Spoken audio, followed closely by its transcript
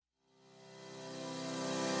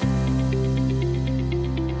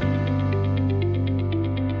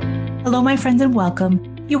Hello, my friends, and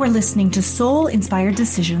welcome. You are listening to Soul Inspired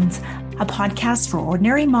Decisions, a podcast for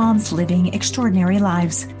ordinary moms living extraordinary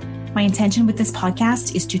lives. My intention with this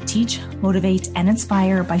podcast is to teach, motivate, and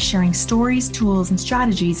inspire by sharing stories, tools, and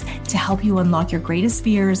strategies to help you unlock your greatest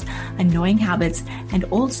fears, annoying habits, and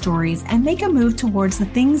old stories, and make a move towards the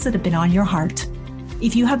things that have been on your heart.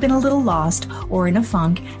 If you have been a little lost or in a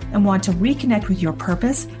funk and want to reconnect with your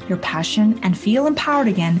purpose, your passion, and feel empowered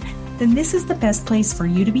again, then this is the best place for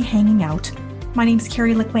you to be hanging out. My name's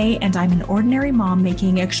Carrie Lickway, and I'm an ordinary mom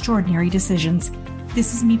making extraordinary decisions.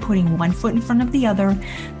 This is me putting one foot in front of the other,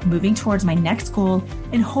 moving towards my next goal,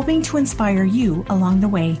 and hoping to inspire you along the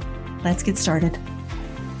way. Let's get started.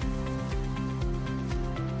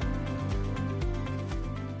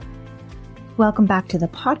 Welcome back to the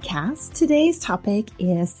podcast. Today's topic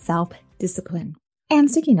is self-discipline and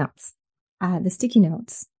sticky notes. The sticky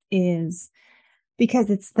notes is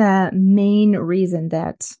because it's the main reason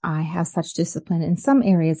that I have such discipline in some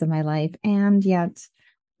areas of my life and yet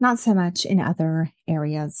not so much in other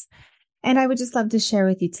areas. And I would just love to share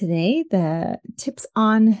with you today the tips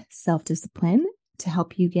on self-discipline to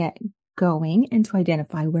help you get going and to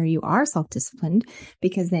identify where you are self-disciplined,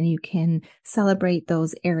 because then you can celebrate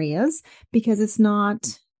those areas, because it's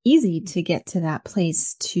not easy to get to that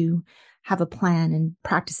place to have a plan and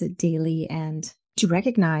practice it daily and to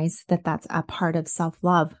recognize that that's a part of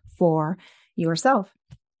self-love for yourself.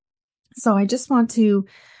 So I just want to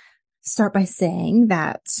start by saying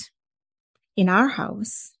that in our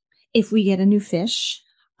house, if we get a new fish,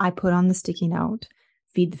 I put on the sticky note,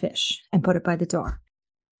 feed the fish, and put it by the door.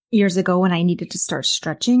 Years ago, when I needed to start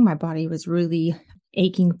stretching, my body was really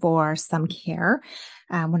aching for some care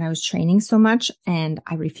when I was training so much, and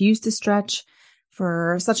I refused to stretch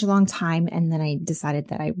for such a long time. And then I decided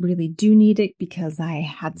that I really do need it because I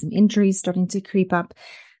had some injuries starting to creep up.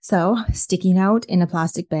 So sticky note in a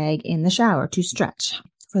plastic bag in the shower to stretch.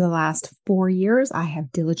 For the last 4 years, I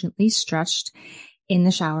have diligently stretched in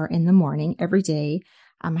the shower in the morning every day.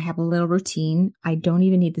 I have a little routine. I don't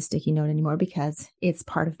even need the sticky note anymore because it's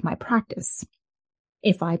part of my practice.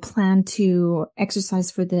 If I plan to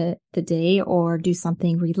exercise for the day or do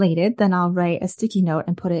something related, then I'll write a sticky note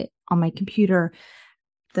and put it on my computer,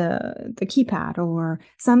 the keypad, or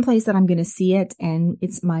someplace that I'm going to see it. And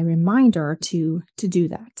it's my reminder to do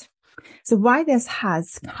that. So why this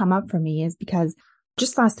has come up for me is because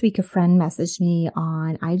just last week, a friend messaged me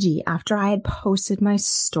on IG after I had posted my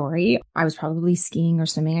story. I was probably skiing or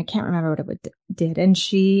swimming. I can't remember what it did. And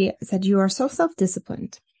she said, "You are so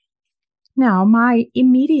self-disciplined." Now, my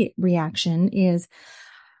immediate reaction is,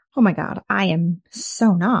 oh my God, I am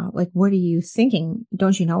so not. Like, what are you thinking?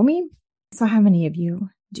 Don't you know me? So how many of you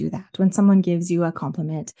do that? When someone gives you a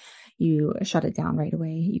compliment, you shut it down right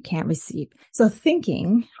away. You can't receive. So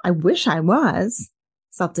thinking, I wish I was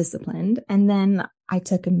self-disciplined. And then I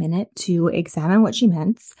took a minute to examine what she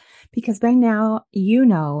meant, because by now, you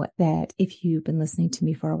know that if you've been listening to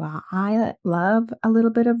me for a while, I love a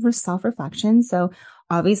little bit of self-reflection. So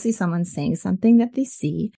obviously someone's saying something that they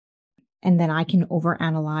see, and then I can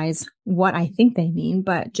overanalyze what I think they mean,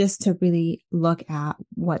 but just to really look at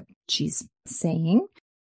what she's saying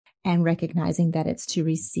and recognizing that it's to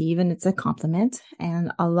receive and it's a compliment.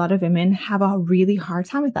 And a lot of women have a really hard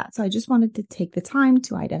time with that. So I just wanted to take the time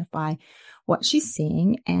to identify what she's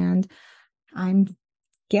saying. And I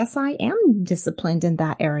guess I am disciplined in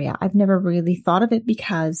that area. I've never really thought of it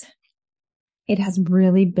because it has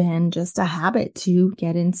really been just a habit to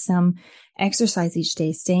get in some exercise each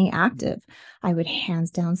day, staying active. I would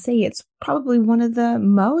hands down say it's probably one of the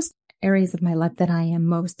most areas of my life that I am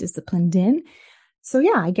most disciplined in. So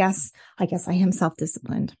yeah, I guess I am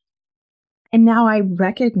self-disciplined. And now I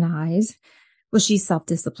recognize, well, she's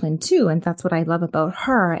self-disciplined too. And that's what I love about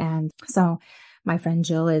her. And so my friend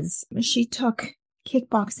Jill she took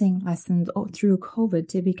kickboxing lessons through COVID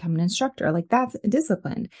to become an instructor. Like, that's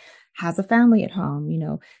disciplined. Has a family at home,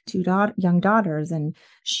 2 young daughters. And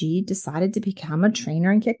she decided to become a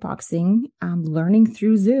trainer in kickboxing, learning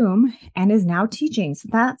through Zoom, and is now teaching. So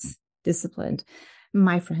that's disciplined.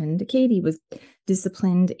 My friend Katie was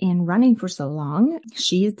disciplined in running for so long.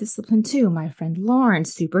 She is disciplined too. My friend Lauren,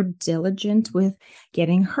 super diligent with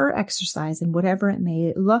getting her exercise and whatever it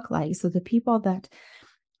may look like. So the people that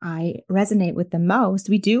I resonate with the most,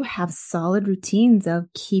 we do have solid routines of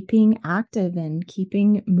keeping active and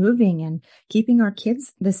keeping moving and keeping our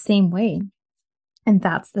kids the same way. And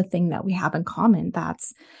that's the thing that we have in common.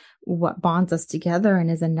 That's what bonds us together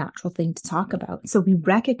and is a natural thing to talk about. So we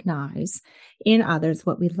recognize in others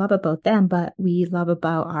what we love about them, but we love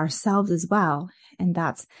about ourselves as well. And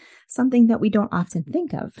that's something that we don't often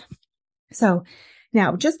think of. So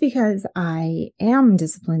Now, just because I am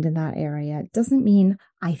disciplined in that area doesn't mean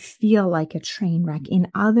I feel like a train wreck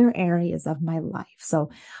in other areas of my life. So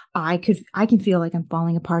I can feel like I'm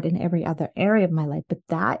falling apart in every other area of my life, but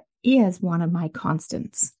that is one of my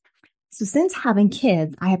constants. So since having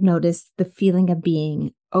kids, I have noticed the feeling of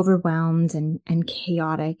being overwhelmed and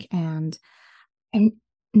chaotic and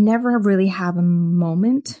never really have a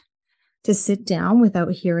moment to sit down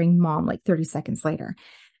without hearing mom like 30 seconds later.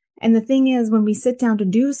 And the thing is, when we sit down to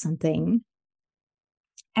do something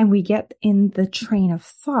and we get in the train of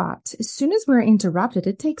thought, as soon as we're interrupted,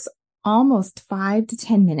 it takes almost 5 to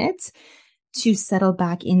 10 minutes to settle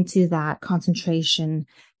back into that concentration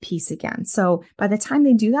piece again. So by the time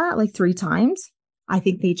they do that like 3 times, I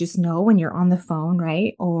think they just know when you're on the phone,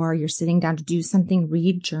 right? Or you're sitting down to do something,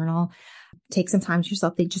 read, journal, take some time to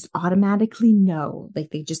yourself. They just automatically know,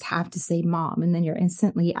 like they just have to say mom, and then you're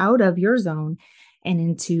instantly out of your zone and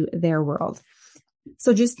into their world.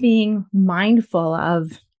 So just being mindful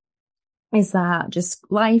of, is that just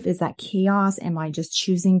life? Is that chaos? Am I just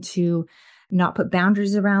choosing to not put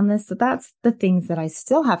boundaries around this? So that's the things that I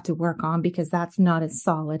still have to work on, because that's not as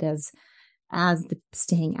solid as the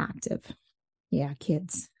staying active. Yeah,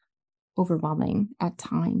 kids, overwhelming at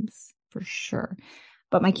times for sure.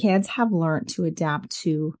 But my kids have learned to adapt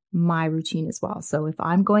to my routine as well. So if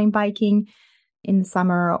I'm going biking in the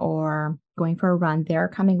summer or going for a run, they're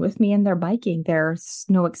coming with me and they're biking. There's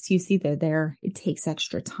no excuse either. It takes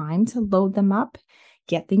extra time to load them up,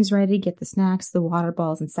 get things ready, get the snacks, the water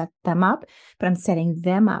balls, and set them up. But I'm setting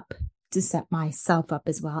them up to set myself up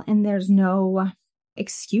as well. And there's no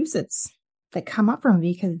excuses that come up from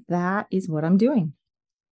me, because that is what I'm doing.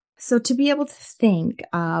 So to be able to think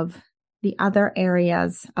of the other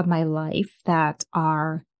areas of my life that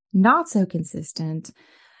are not so consistent,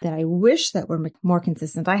 that I wish that were more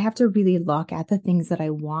consistent, I have to really look at the things that I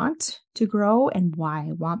want to grow and why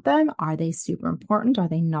I want them. Are they super important? Are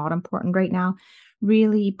they not important right now?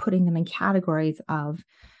 Really putting them in categories of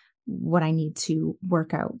what I need to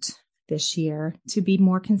work out this year to be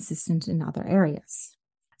more consistent in other areas.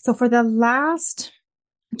 So for the last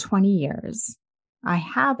 20 years, I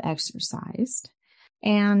have exercised,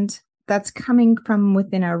 and that's coming from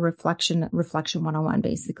within a reflection 101,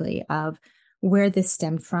 basically, of where this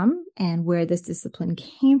stemmed from and where this discipline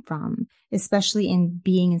came from, especially in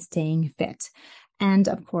being and staying fit. And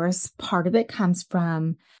of course, part of it comes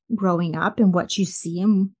from growing up and what you see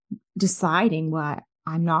and deciding what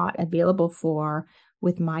I'm not available for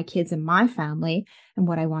with my kids and my family, and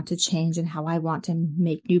what I want to change and how I want to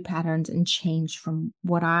make new patterns and change from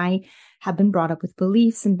what I have been brought up with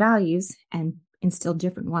beliefs and values and instill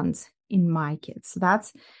different ones in my kids. So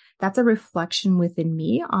that's a reflection within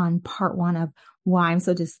me on part 1 of why I'm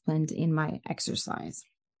so disciplined in my exercise.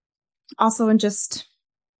 Also, I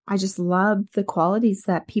just love the qualities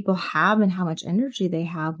that people have and how much energy they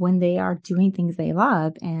have when they are doing things they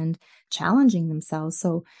love and challenging themselves.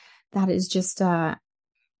 So that is just a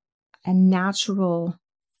natural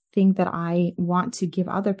thing that I want to give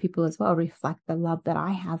other people as well, reflect the love that I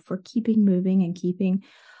have for keeping moving and keeping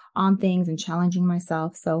on things and challenging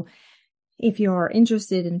myself. So if you're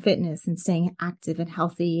interested in fitness and staying active and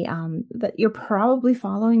healthy, that you're probably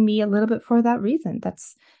following me a little bit for that reason.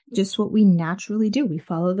 That's just what we naturally do. We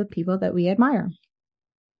follow the people that we admire.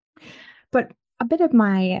 But a bit of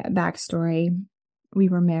my backstory: we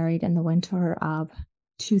were married in the winter of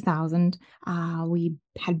 2000. We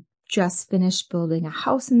had just finished building a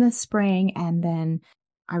house in the spring. And then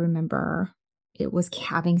I remember it was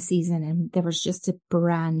calving season, and there was just a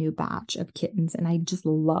brand new batch of kittens. And I just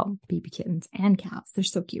love baby kittens and calves. They're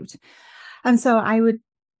so cute. And so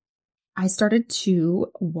I started to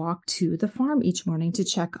walk to the farm each morning to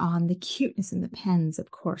check on the cuteness in the pens, of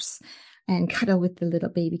course, and cuddle with the little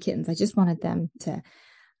baby kittens. I just wanted them to,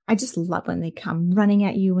 I just love when they come running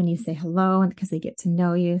at you when you say hello, and because they get to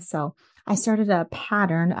know you. So I started a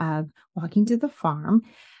pattern of walking to the farm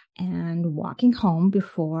and walking home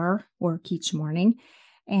before work each morning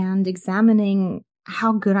and examining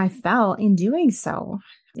how good I felt in doing so.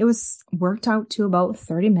 It was worked out to about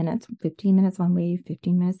 30 minutes, 15 minutes one way,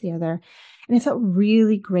 15 minutes the other. And it felt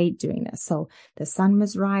really great doing this. So the sun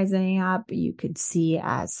was rising up. You could see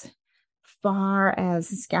as far as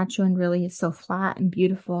Saskatchewan really is so flat and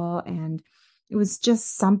beautiful. And it was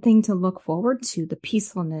just something to look forward to: the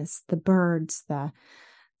peacefulness, the birds, the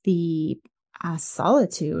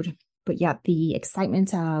solitude, but yet the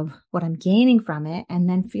excitement of what I'm gaining from it, and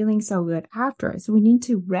then feeling so good after. So we need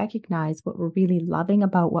to recognize what we're really loving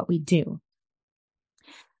about what we do.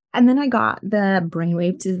 And then I got the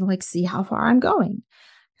brainwave to see how far I'm going.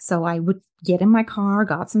 So I would get in my car,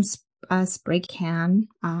 got some a spray can.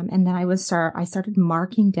 And then I started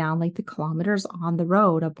marking down like the kilometers on the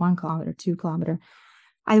road of 1 kilometer, 2 kilometer.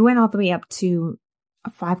 I went all the way up to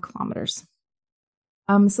 5 kilometers.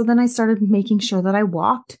 So then I started making sure that I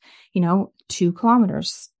walked, 2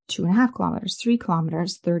 kilometers, 2.5 kilometers, 3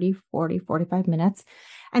 kilometers, 30, 40, 45 minutes.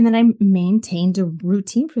 And then I maintained a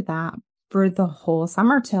routine for that for the whole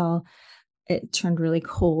summer till it turned really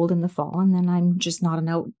cold in the fall. And then I'm just not an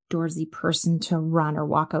outdoorsy person to run or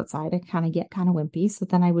walk outside. I get kind of wimpy. So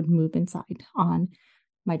then I would move inside on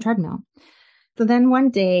my treadmill. So then one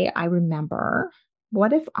day I remember,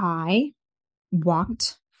 what if I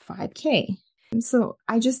walked 5K? And so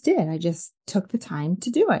I just did. I just took the time to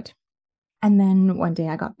do it. And then one day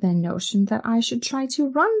I got the notion that I should try to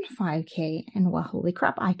run 5K. And well, holy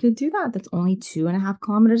crap, I could do that. That's only 2.5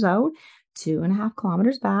 kilometers out, 2.5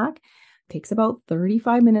 kilometers back. Takes about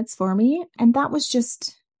 35 minutes for me. And that was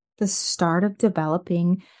just the start of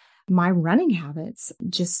developing my running habits.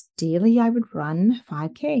 Just daily, I would run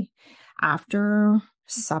 5K after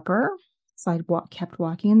supper. So kept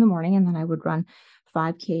walking in the morning, and then I would run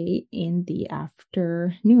 5K in the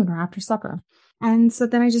afternoon or after supper. And so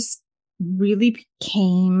then I just really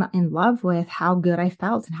became in love with how good I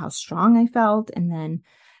felt and how strong I felt. And then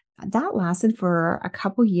that lasted for a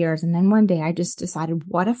couple years. And then one day I just decided,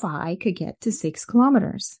 what if I could get to 6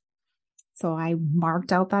 kilometers? So I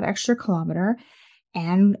marked out that extra kilometer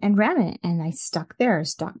and ran it. And I stuck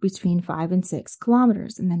between 5 and 6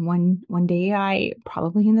 kilometers. And then one day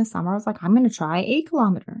probably in the summer, I was like, I'm going to try 8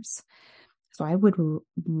 kilometers. So I would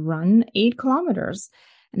run 8 kilometers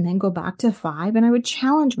and then go back to 5. And I would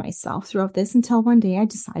challenge myself throughout this until one day I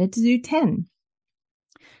decided to do 10.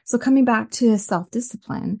 So coming back to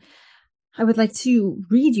self-discipline, I would like to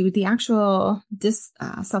read you the actual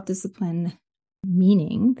self-discipline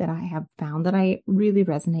meaning that I have found that I really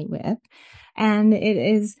resonate with. And it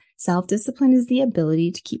is, self-discipline is the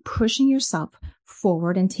ability to keep pushing yourself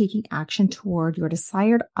forward and taking action toward your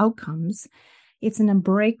desired outcomes. It's an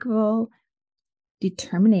unbreakable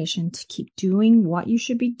determination to keep doing what you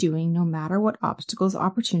should be doing, no matter what obstacles,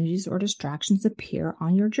 opportunities, or distractions appear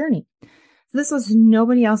on your journey. So this was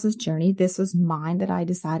nobody else's journey. This was mine that I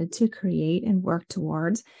decided to create and work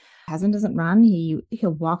towards. My husband doesn't run.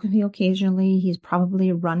 He'll walk with me occasionally. He's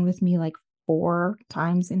probably run with me like 4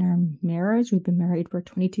 times in our marriage. We've been married for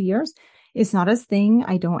 22 years. It's not his thing.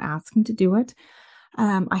 I don't ask him to do it.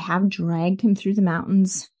 I have dragged him through the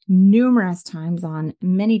mountains numerous times on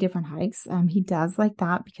many different hikes. He does like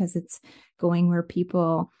that because it's going where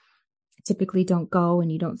people typically don't go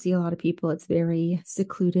and you don't see a lot of people. It's very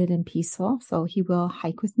secluded and peaceful. So he will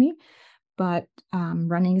hike with me, but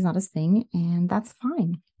running is not his thing, and that's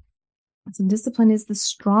fine. So discipline is the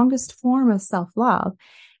strongest form of self-love,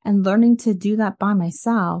 and learning to do that by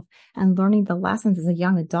myself and learning the lessons as a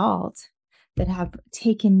young adult that have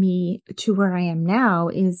taken me to where I am now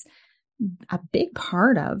is a big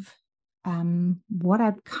part of what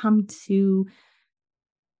I've come to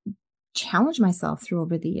challenge myself through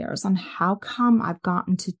over the years on how come I've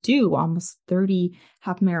gotten to do almost 30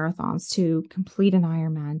 half marathons, to complete an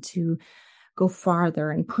Ironman, to go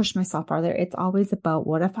farther and push myself farther. It's always about,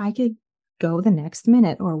 what if I could go the next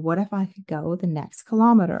minute, or what if I could go the next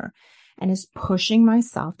kilometer? And it's pushing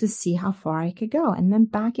myself to see how far I could go, and then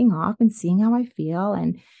backing off and seeing how I feel,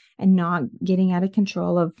 and not getting out of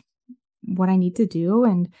control of what I need to do,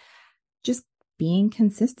 and just being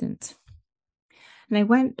consistent. And I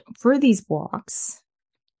went for these walks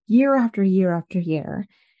year after year after year,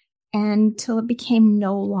 until it became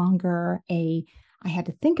no longer I had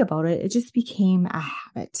to think about it. It just became a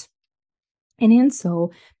habit. And in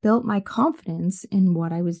so built my confidence in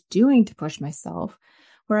what I was doing to push myself,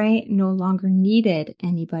 where I no longer needed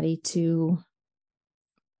anybody to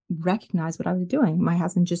recognize what I was doing. My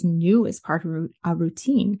husband just knew as part of a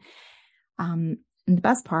routine. And the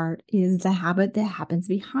best part is the habit that happens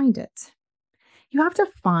behind it. You have to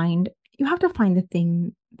find the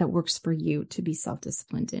thing that works for you to be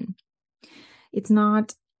self-disciplined in. It's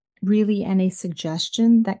not really any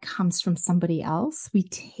suggestion that comes from somebody else. We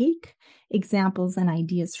take examples and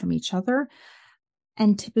ideas from each other,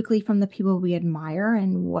 and typically from the people we admire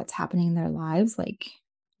and what's happening in their lives. Like,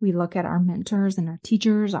 we look at our mentors and our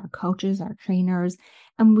teachers, our coaches, our trainers,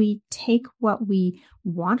 and we take what we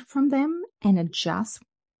want from them and adjust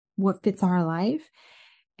what fits our life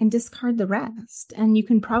and discard the rest. And you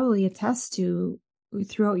can probably attest to,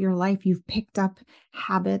 throughout your life, you've picked up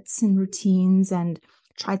habits and routines and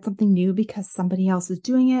tried something new because somebody else was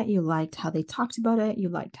doing it. You liked how they talked about it. You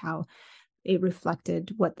liked how it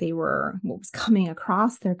reflected what was coming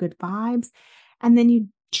across, their good vibes. And then you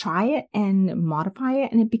try it and modify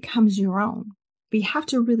it, and it becomes your own. But you have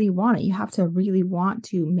to really want it. You have to really want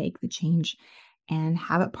to make the change and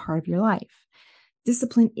have it part of your life.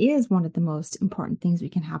 Discipline is one of the most important things we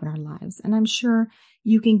can have in our lives. And I'm sure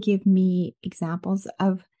you can give me examples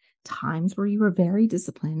of times where you were very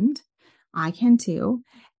disciplined. I can too.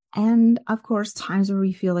 And of course, times where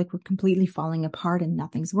we feel like we're completely falling apart and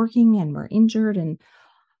nothing's working and we're injured and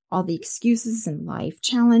all the excuses and life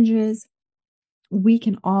challenges. We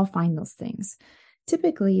can all find those things.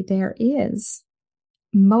 Typically, there is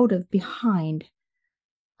motive behind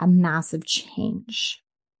a massive change.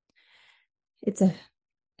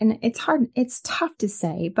 And it's tough to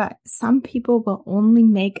say, but some people will only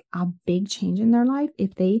make a big change in their life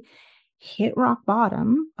if they hit rock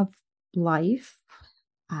bottom of life,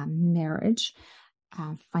 marriage,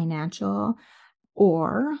 financial,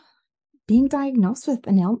 or being diagnosed with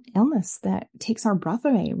an illness that takes our breath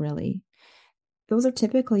away, really. Those are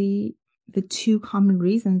typically the two common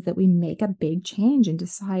reasons that we make a big change and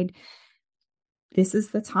decide this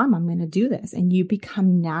is the time I'm going to do this. And you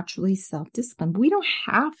become naturally self-disciplined. We don't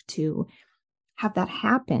have to have that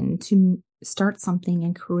happen to start something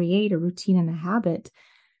and create a routine and a habit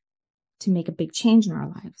to make a big change in our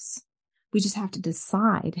lives. We just have to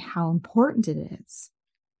decide how important it is.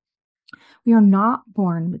 We are not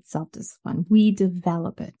born with self-discipline. We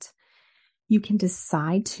develop it. You can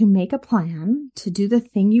decide to make a plan to do the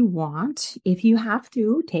thing you want. If you have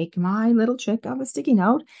to, take my little trick of a sticky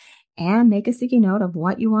note and make a sticky note of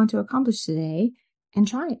what you want to accomplish today and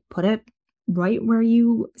try it. Put it right where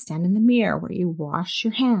you stand in the mirror, where you wash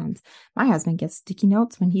your hands. My husband gets sticky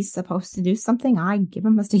notes when he's supposed to do something. I give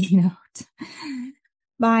him a sticky note.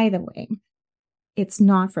 By the way, it's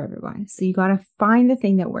not for everyone. So you got to find the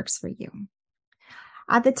thing that works for you.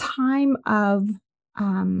 At the time of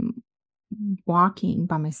walking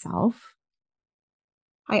by myself,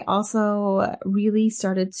 I also really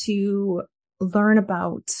started to learn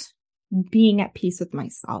about being at peace with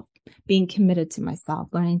myself, being committed to myself,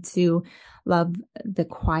 learning to love the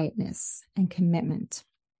quietness and commitment.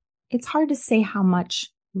 It's hard to say how much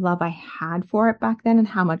love I had for it back then and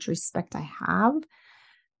how much respect I have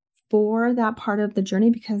for that part of the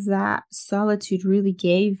journey, because that solitude really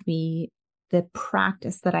gave me the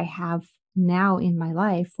practice that I have now in my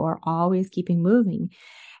life for always keeping moving.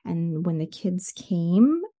 And when the kids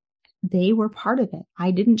came, they were part of it.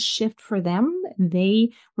 I didn't shift for them.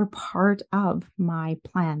 They were part of my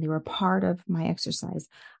plan. They were part of my exercise.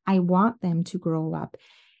 I want them to grow up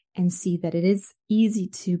and see that it is easy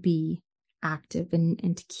to be active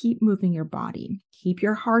and to keep moving your body, keep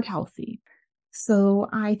your heart healthy. So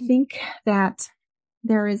I think that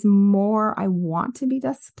there is more I want to be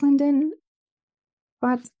disciplined in,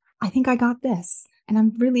 but I think I got this and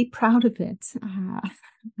I'm really proud of it.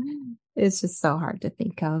 It's just so hard to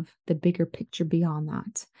think of the bigger picture beyond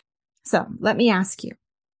that. So let me ask you,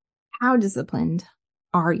 how disciplined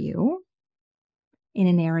are you in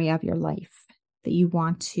an area of your life that you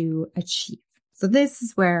want to achieve? So this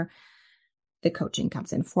is where the coaching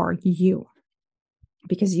comes in for you,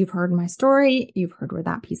 because you've heard my story. You've heard where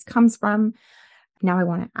that piece comes from. Now I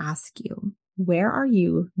want to ask you, where are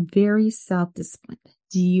you very self-disciplined?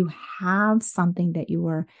 Do you have something that you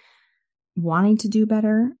are wanting to do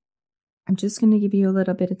better? I'm just going to give you a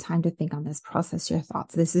little bit of time to think on this, process your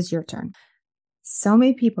thoughts. This is your turn. So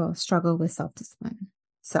many people struggle with self-discipline.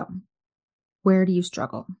 So where do you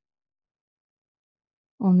struggle?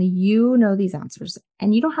 Only you know these answers,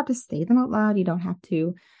 and you don't have to say them out loud. You don't have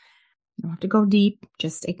to go deep.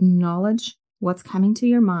 Just acknowledge what's coming to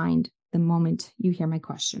your mind the moment you hear my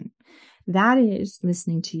question. That is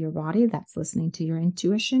listening to your body. That's listening to your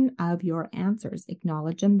intuition of your answers.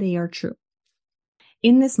 Acknowledge them. They are true.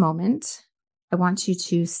 In this moment, I want you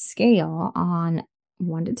to scale on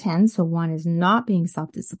 1 to 10. So 1 is not being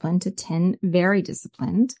self-disciplined, to 10, very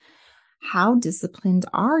disciplined. How disciplined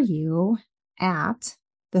are you at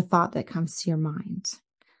the thought that comes to your mind?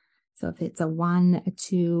 So if it's a 1, a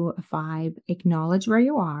 2, a 5, acknowledge where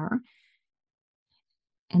you are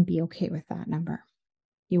and be okay with that number.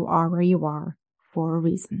 You are where you are for a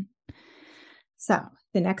reason. So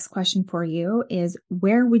the next question for you is,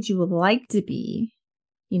 where would you like to be,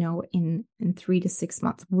 in 3 to 6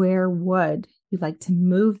 months? Where would you like to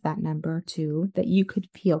move that number to that you could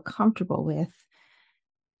feel comfortable with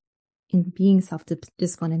in being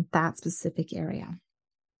self-disciplined in that specific area?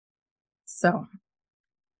 So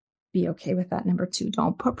be okay with that number 2.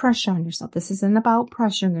 Don't put pressure on yourself. This isn't about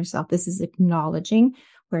pressuring yourself. This is acknowledging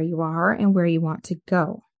where you are and where you want to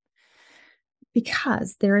go.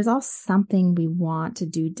 Because there is all something we want to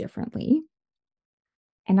do differently.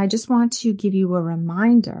 And I just want to give you a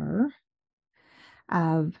reminder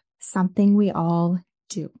of something we all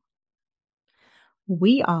do.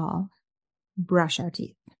 we all brush our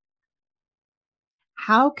teeth.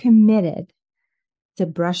 How committed to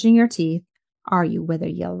brushing your teeth are you? Whether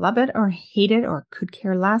you love it or hate it or could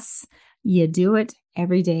care less, you do it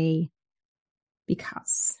every day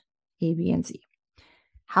because A, B, and C.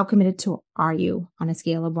 How committed are you on a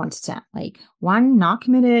scale of 1 to 10? Like 1, not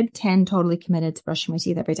committed, 10, totally committed to brushing my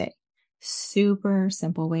teeth every day. Super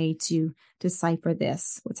simple way to decipher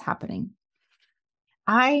this, what's happening.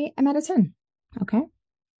 I am at a 10. Okay.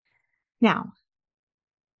 Now,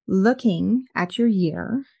 looking at your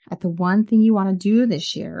year, at the one thing you want to do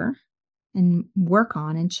this year and work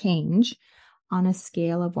on and change on a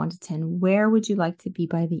scale of 1 to 10, where would you like to be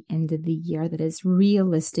by the end of the year that is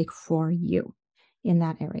realistic for you in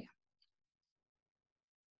that area?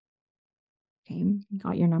 Okay,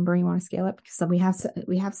 got your number, you want to scale it? So we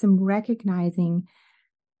have some recognizing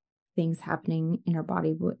things happening in our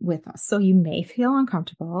body with us. So you may feel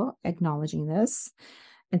uncomfortable acknowledging this,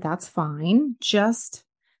 and that's fine. Just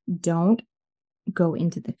don't go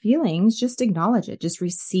into the feelings, just acknowledge it. Just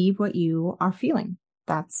receive what you are feeling.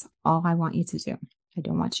 That's all I want you to do. I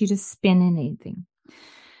don't want you to spin in anything.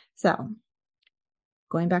 So,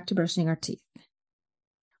 going back to brushing our teeth.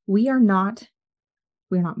 We're not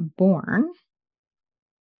born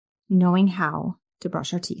knowing how to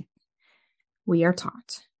brush our teeth. We are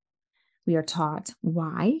taught. We are taught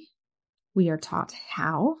why. We are taught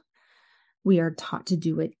how. We are taught to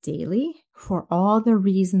do it daily for all the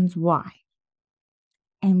reasons why.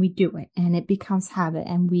 And we do it, and it becomes habit,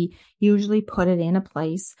 and we usually put it in a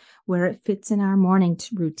place where it fits in our morning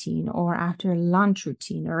routine or after lunch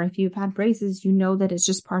routine, or if you've had braces, you know that it's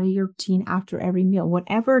just part of your routine after every meal.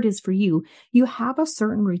 Whatever it is for you, you have a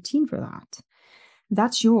certain routine for that.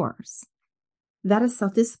 That's yours. That is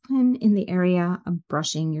self-discipline in the area of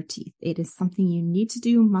brushing your teeth. It is something you need to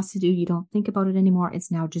do, must do. You don't think about it anymore.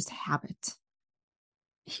 It's now just habit.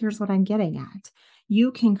 Here's what I'm getting at.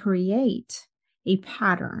 You can create a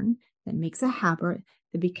pattern that makes a habit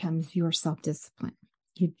that becomes your self-discipline.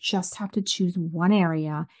 You just have to choose one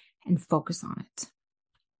area and focus on it.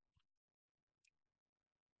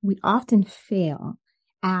 We often fail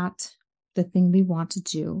at the thing we want to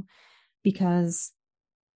do because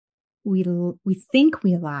we think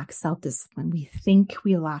we lack self-discipline. We think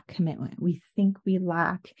we lack commitment. We think we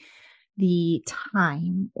lack the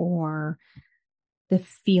time or the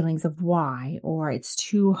feelings of why, or it's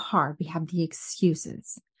too hard. We have the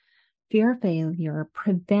excuses. Fear of failure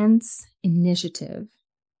prevents initiative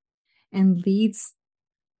and leads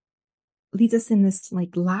us in this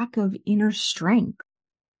like lack of inner strength.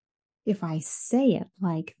 If I say it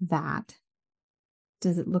like that,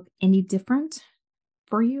 does it look any different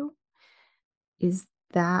for you? Is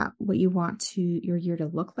that what you want your year to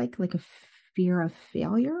look like a fear of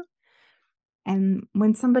failure? And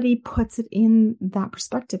when somebody puts it in that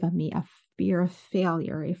perspective of me, a fear of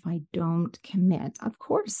failure, if I don't commit, of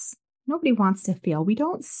course, nobody wants to fail. We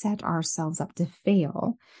don't set ourselves up to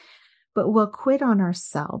fail, but we'll quit on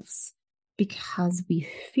ourselves because we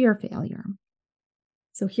fear failure.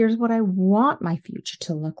 So here's what I want my future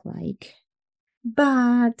to look like.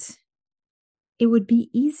 But it would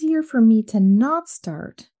be easier for me to not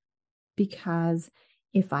start because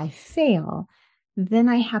if I fail, then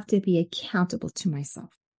I have to be accountable to myself.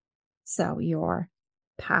 So your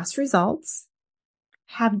past results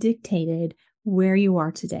have dictated where you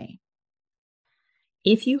are today.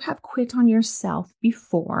 If you have quit on yourself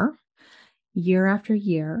before, year after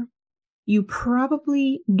year, you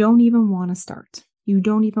probably don't even want to start. You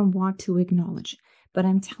don't even want to acknowledge. But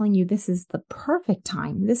I'm telling you, this is the perfect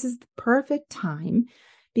time. This is the perfect time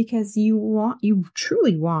because you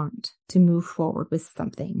truly want to move forward with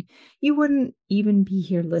something. You wouldn't even be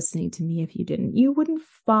here listening to me if you didn't. You wouldn't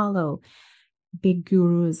follow big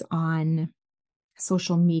gurus on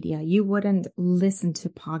social media. You wouldn't listen to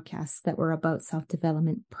podcasts that were about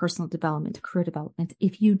self-development, personal development, career development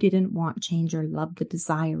if you didn't want change or love the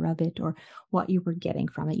desire of it or what you were getting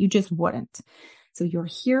from it. You just wouldn't. So you're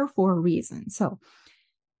here for a reason. So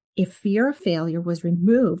if fear of failure was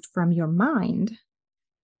removed from your mind,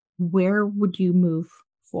 where would you move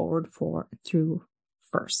forward to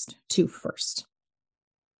first?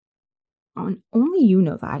 And only you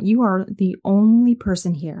know that. You are the only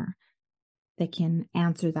person here that can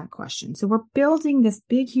answer that question. So we're building this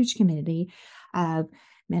big, huge community of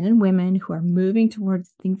men and women who are moving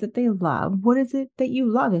towards things that they love. What is it that you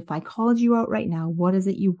love? If I called you out right now, what is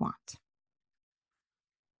it you want?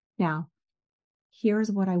 Now,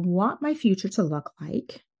 here's what I want my future to look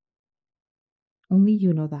like. Only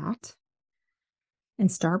you know that.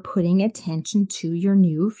 And start putting attention to your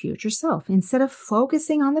new future self. Instead of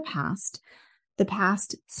focusing on the past, The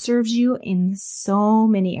past serves you in so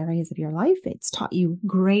many areas of your life. It's taught you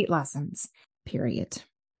great lessons, period.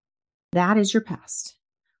 That is your past.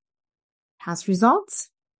 Past results,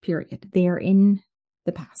 period. They are in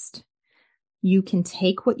the past. You can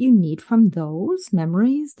take what you need from those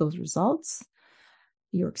memories, those results,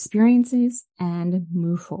 your experiences, and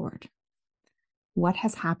move forward. What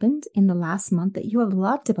has happened in the last month that you have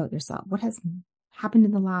loved about yourself? What has happened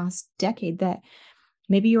in the last decade that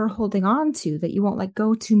maybe you're holding on to that you won't let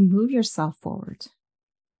go to move yourself forward?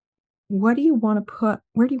 Where do you want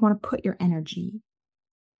to put your energy?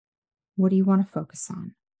 What do you want to focus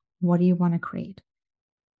on? What do you want to create?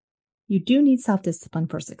 You do need self-discipline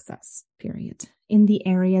for success, period, in the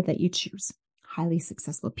area that you choose. Highly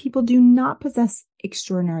successful people do not possess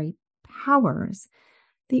extraordinary powers.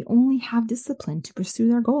 They only have discipline to pursue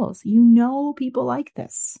their goals. You know people like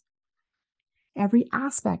this. Every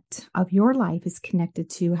aspect of your life is connected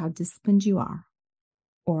to how disciplined you are,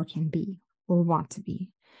 or can be, or want to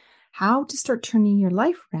be. How to start turning your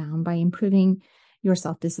life around by improving your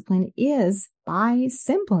self-discipline is by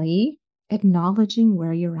simply acknowledging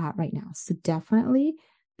where you're at right now. So definitely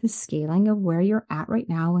the scaling of where you're at right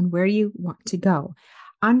now and where you want to go.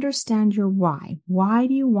 Understand your why. Why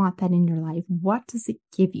do you want that in your life? What does it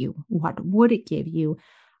give you? What would it give you?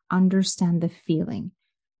 Understand the feeling.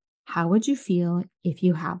 How would you feel if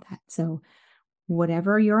you have that? So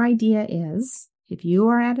whatever your idea is, if you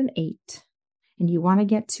are at an 8 and you want to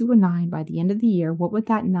get to a 9 by the end of the year, what would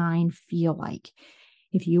that 9 feel like?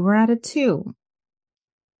 If you were at a 2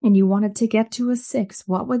 and you wanted to get to a 6,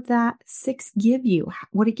 what would that 6 give you?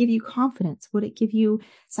 Would it give you confidence? Would it give you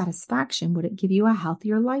satisfaction? Would it give you a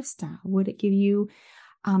healthier lifestyle? Would it give you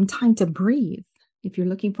time to breathe? If you're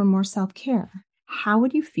looking for more self-care, how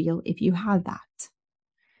would you feel if you had that?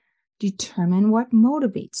 Determine what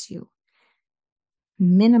motivates you.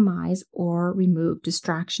 Minimize or remove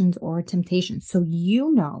distractions or temptations so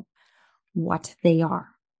you know what they are.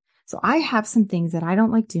 So I have some things that I don't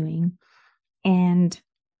like doing, and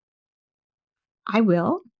I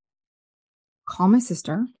will call my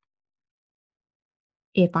sister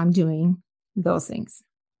if I'm doing those things.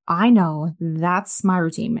 I know that's my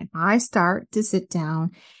routine. If I start to sit down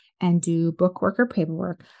and do bookwork or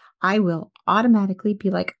paperwork, I will automatically be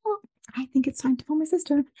like, oh, I think it's time to call my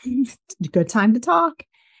sister. Good time to talk.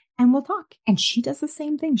 And we'll talk. And she does the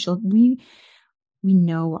same thing. We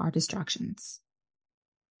know our distractions.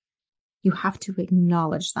 You have to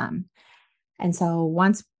acknowledge them. And so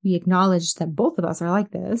once we acknowledge that both of us are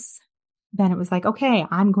like this, then it was like, okay,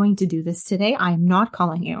 I'm going to do this today. I'm not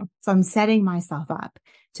calling you. So I'm setting myself up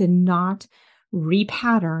to not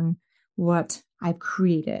repattern what I've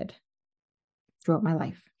created throughout my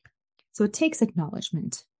life. So it takes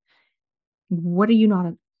acknowledgement. What are you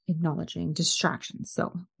not acknowledging? Distractions.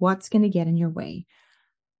 So what's going to get in your way?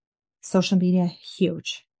 Social media,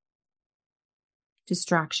 huge.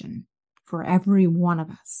 Distraction for every one of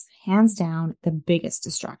us. Hands down, the biggest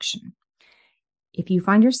distraction. If you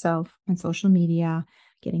find yourself on social media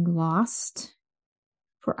getting lost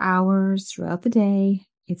for hours throughout the day,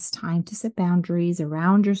 it's time to set boundaries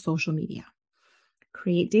around your social media.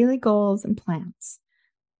 Create daily goals and plans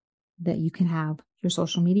that you can have your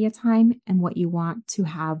social media time and what you want to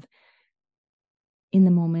have in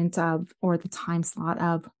the moment of, or the time slot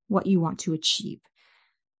of what you want to achieve.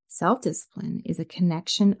 Self-discipline is a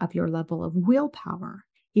connection of your level of willpower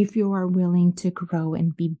if you are willing to grow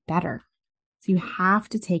and be better. So you have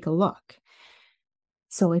to take a look.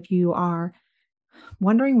 So if you are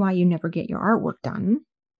wondering why you never get your artwork done,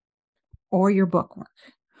 or your bookwork,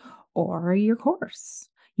 or your course,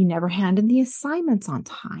 you never hand in the assignments on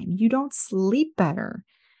time, you don't sleep better,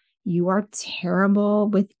 you are terrible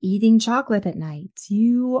with eating chocolate at night,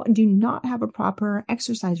 you do not have a proper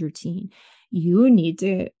exercise routine, you need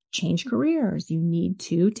to change careers, you need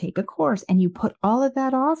to take a course, and you put all of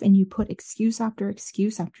that off and you put excuse after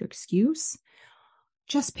excuse after excuse,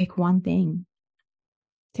 just pick one thing.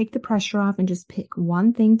 Take the pressure off and just pick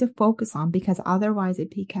one thing to focus on, because otherwise it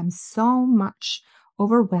becomes so much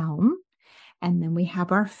overwhelm. And then we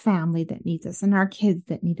have our family that needs us and our kids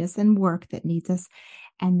that need us and work that needs us.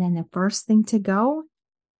 And then the first thing to go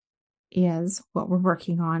is what we're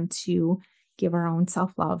working on to give our own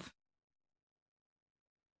self-love.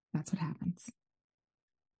 That's what happens.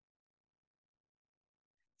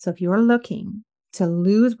 So if you're looking to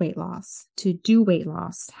lose weight loss, to do weight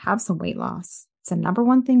loss, have some weight loss, it's the number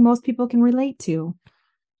one thing most people can relate to.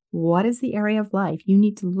 What is the area of life you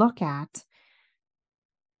need to look at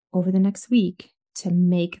over the next week to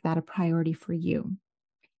make that a priority for you?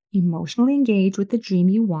 Emotionally engage with the dream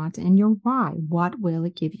you want and your why. What will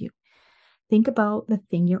it give you? Think about the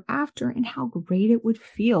thing you're after and how great it would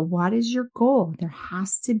feel. What is your goal? There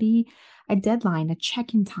has to be a deadline, a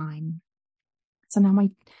check-in time. So now my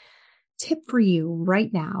tip for you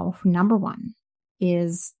right now, number one,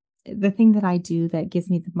 is the thing that I do that gives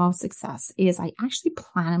me the most success is I actually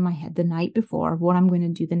plan in my head the night before what I'm going to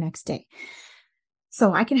do the next day.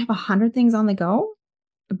 So I can have 100 things on the go,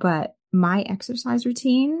 but my exercise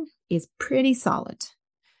routine is pretty solid.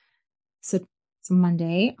 So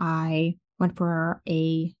Monday, I went for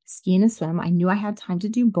a ski and a swim. I knew I had time to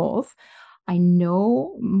do both. I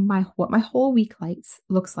know what my whole week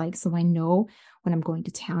looks like. So I know when I'm going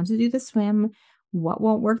to town to do the swim, what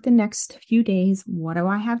won't work the next few days, what do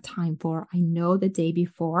I have time for? I know the day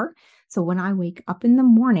before. So when I wake up in the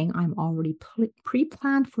morning, I'm already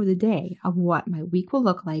pre-planned for the day of what my week will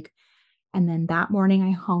look like. And then that morning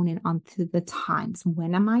I hone in onto the times.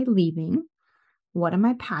 When am I leaving? What am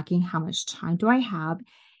I packing? How much time do I have?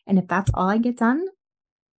 And if that's all I get done,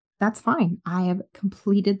 that's fine. I have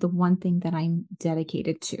completed the one thing that I'm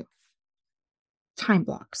dedicated to. Time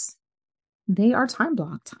blocks. They are time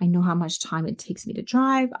blocked. I know how much time it takes me to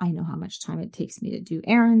drive. I know how much time it takes me to do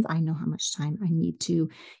errands. I know how much time I need to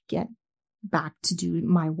get back to do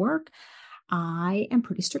my work. I am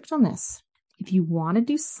pretty strict on this. If you want to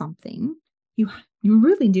do something, you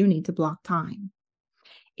really do need to block time.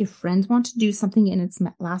 If friends want to do something in its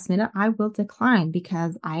last minute, I will decline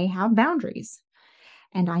because I have boundaries.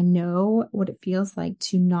 And I know what it feels like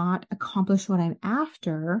to not accomplish what I'm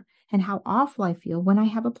after and how awful I feel when I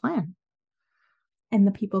have a plan. And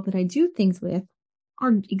the people that I do things with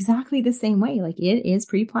are exactly the same way. Like, it is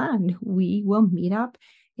pre-planned. We will meet up.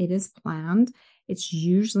 It is planned. It's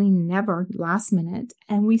usually never last minute.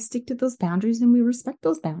 And we stick to those boundaries and we respect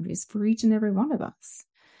those boundaries for each and every one of us.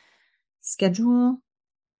 Schedule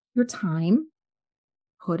your time.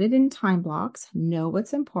 Put it in time blocks. Know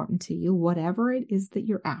what's important to you, whatever it is that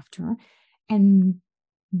you're after, and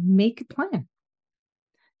make a plan.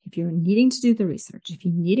 If you're needing to do the research, if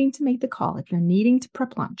you're needing to make the call, if you're needing to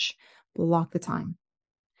prep lunch, block the time.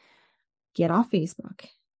 Get off Facebook.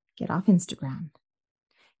 Get off Instagram.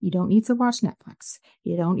 You don't need to watch Netflix.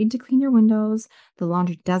 You don't need to clean your windows. The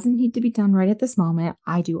laundry doesn't need to be done right at this moment.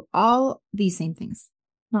 I do all these same things.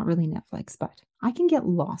 Not really Netflix, but I can get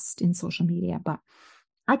lost in social media, but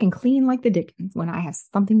I can clean like the dickens when I have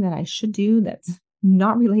something that I should do that's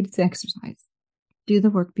not related to exercise. Do the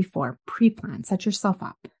work before, pre-plan, set yourself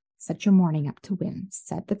up, set your morning up to win,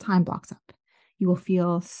 set the time blocks up. You will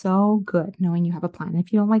feel so good knowing you have a plan.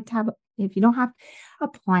 If you don't have a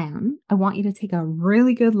plan, I want you to take a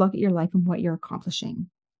really good look at your life and what you're accomplishing.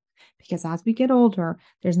 Because as we get older,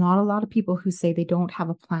 there's not a lot of people who say they don't have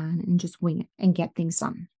a plan and just wing it and get things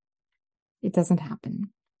done. It doesn't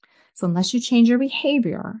happen. So unless you change your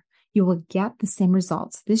behavior, you will get the same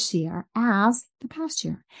results this year as the past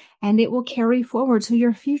year. And it will carry forward to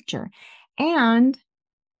your future. And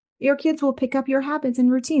your kids will pick up your habits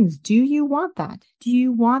and routines. Do you want that? Do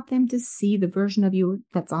you want them to see the version of you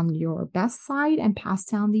that's on your best side and pass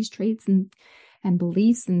down these traits and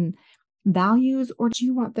beliefs and values? Or do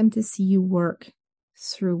you want them to see you work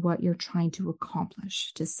through what you're trying to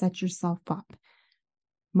accomplish, to set yourself up?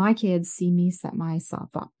 My kids see me set myself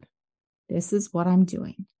up. This is what I'm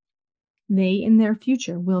doing. They, in their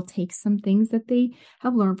future, will take some things that they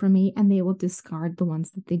have learned from me and they will discard the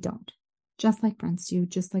ones that they don't. Just like friends do,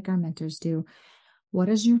 just like our mentors do. What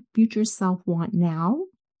does your future self want now?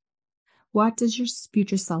 What does your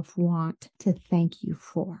future self want to thank you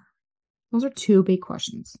for? Those are two big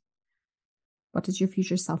questions. What does your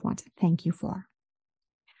future self want to thank you for?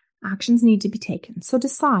 Actions need to be taken. So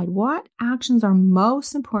decide what actions are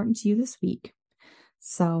most important to you this week.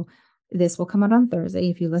 So this will come out on Thursday.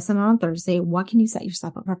 If you listen on Thursday, what can you set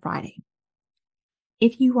yourself up for Friday?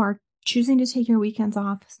 If you are choosing to take your weekends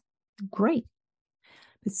off, great.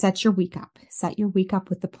 But set your week up. Set your week up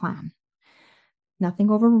with the plan.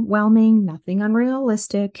 Nothing overwhelming, nothing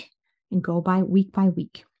unrealistic, and go by week.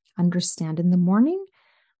 Understand in the morning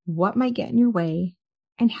what might get in your way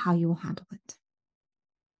and how you will handle it.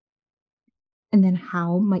 And then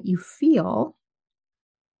how might you feel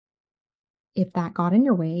if that got in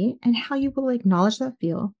your way, and how you will acknowledge that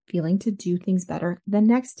feeling to do things better the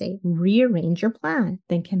next day. Rearrange your plan,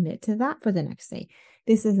 then commit to that for the next day.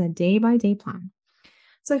 This is a day-by-day plan.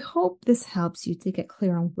 So I hope this helps you to get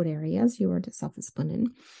clear on what areas you are self-disciplined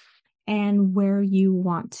in and where you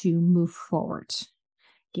want to move forward.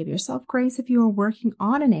 Give yourself grace if you are working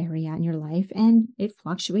on an area in your life and it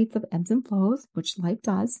fluctuates of ebbs and flows, which life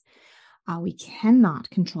does. We cannot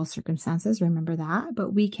control circumstances, remember that,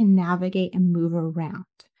 but we can navigate and move around.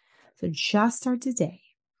 So just start today.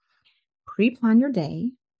 Pre-plan your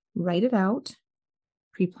day. write it out,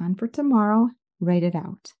 pre-plan for tomorrow, write it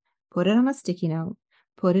out, put it on a sticky note,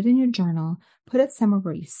 put it in your journal, put it somewhere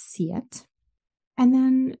where you see it, and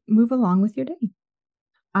then move along with your day.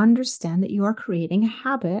 Understand that you are creating a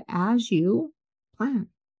habit as you plan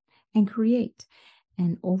and create.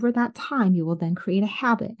 And over that time, you will then create a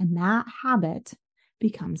habit, and that habit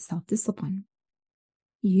becomes self-discipline.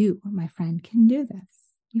 You, my friend, can do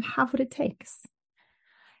this. You have what it takes.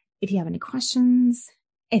 If you have any questions,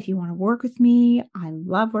 if you want to work with me, I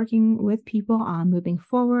love working with people on moving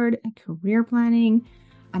forward, career planning,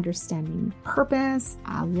 understanding purpose,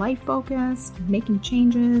 life focus, making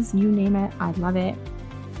changes, you name it. I love it.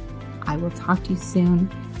 I will talk to you soon.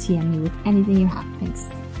 TM me with anything you have. Thanks.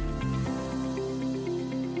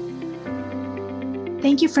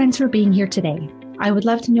 Thank you, friends, for being here today. I would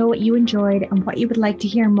love to know what you enjoyed and what you would like to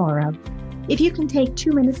hear more of. If you can take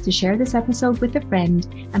 2 minutes to share this episode with a friend,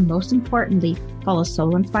 and most importantly, follow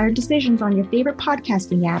Soul Inspired Decisions on your favorite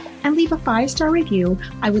podcasting app and leave a 5-star review,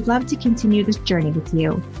 I would love to continue this journey with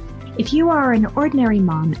you. If you are an ordinary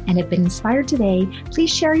mom and have been inspired today,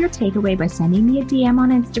 please share your takeaway by sending me a DM on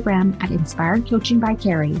Instagram at Inspired Coaching by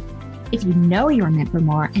Carrie. If you know you are meant for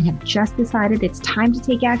more and have just decided it's time to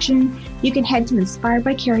take action, you can head to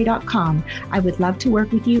inspiredbycarrie.com. I would love to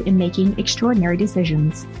work with you in making extraordinary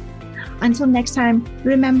decisions. Until next time,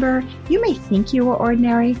 remember, you may think you are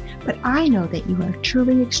ordinary, but I know that you are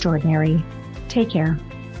truly extraordinary. Take care.